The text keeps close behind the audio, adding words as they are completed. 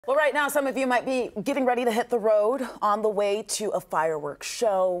Well, right now, some of you might be getting ready to hit the road on the way to a fireworks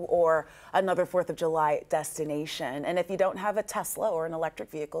show or another 4th of July destination. And if you don't have a Tesla or an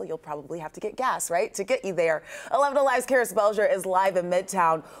electric vehicle, you'll probably have to get gas, right, to get you there. 11 Alive's Karis Belger is live in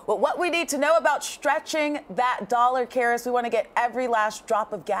Midtown. Well, what we need to know about stretching that dollar, Karis, we want to get every last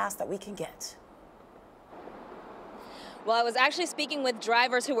drop of gas that we can get. Well, I was actually speaking with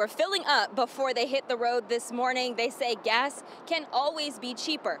drivers who were filling up before they hit the road this morning. They say gas can always be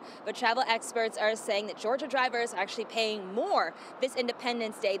cheaper, but travel experts are saying that Georgia drivers are actually paying more this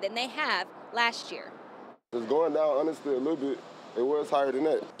Independence Day than they have last year. It's going down, honestly, a little bit. It was higher than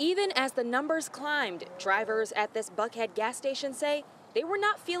that. Even as the numbers climbed, drivers at this Buckhead gas station say they were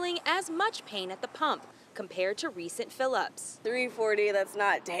not feeling as much pain at the pump compared to recent fill-ups. $3.40, that's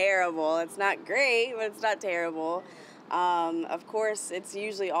not terrible. It's not great, but it's not terrible. Of course, it's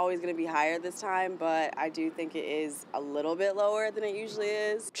usually always going to be higher this time, but I do think it is a little bit lower than it usually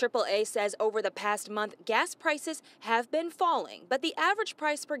is. AAA says over the past month, gas prices have been falling, but the average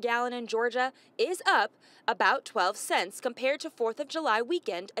price per gallon in Georgia is up about 12 cents compared to 4th of July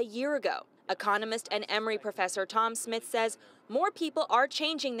weekend a year ago. Economist and Emory professor Tom Smith says more people are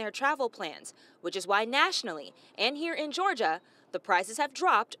changing their travel plans, which is why nationally and here in Georgia, the prices have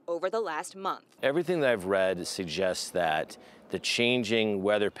dropped over the last month. Everything that I've read suggests that the changing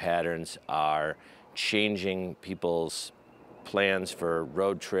weather patterns are changing people's plans for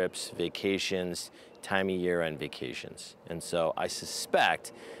road trips, vacations, time of year and vacations. And so I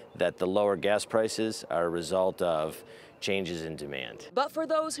suspect that the lower gas prices are a result of changes in demand. But for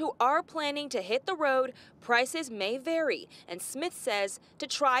those who are planning to hit the road, prices may vary. And Smith says to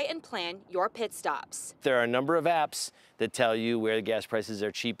try and plan your pit stops. There are a number of apps that tell you where the gas prices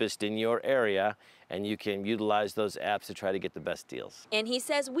are cheapest in your area, and you can utilize those apps to try to get the best deals. And he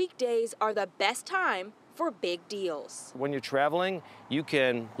says weekdays are the best time for big deals. When you're traveling, you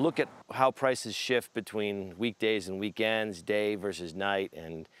can look at how prices shift between weekdays and weekends, day versus night,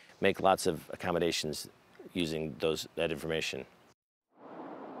 and make lots of accommodations using that information.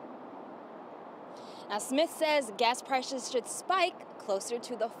 Now, Smith says gas prices should spike closer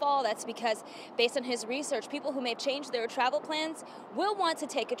to the fall. That's because, based on his research, people who may change their travel plans will want to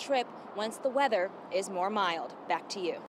take a trip once the weather is more mild. Back to you.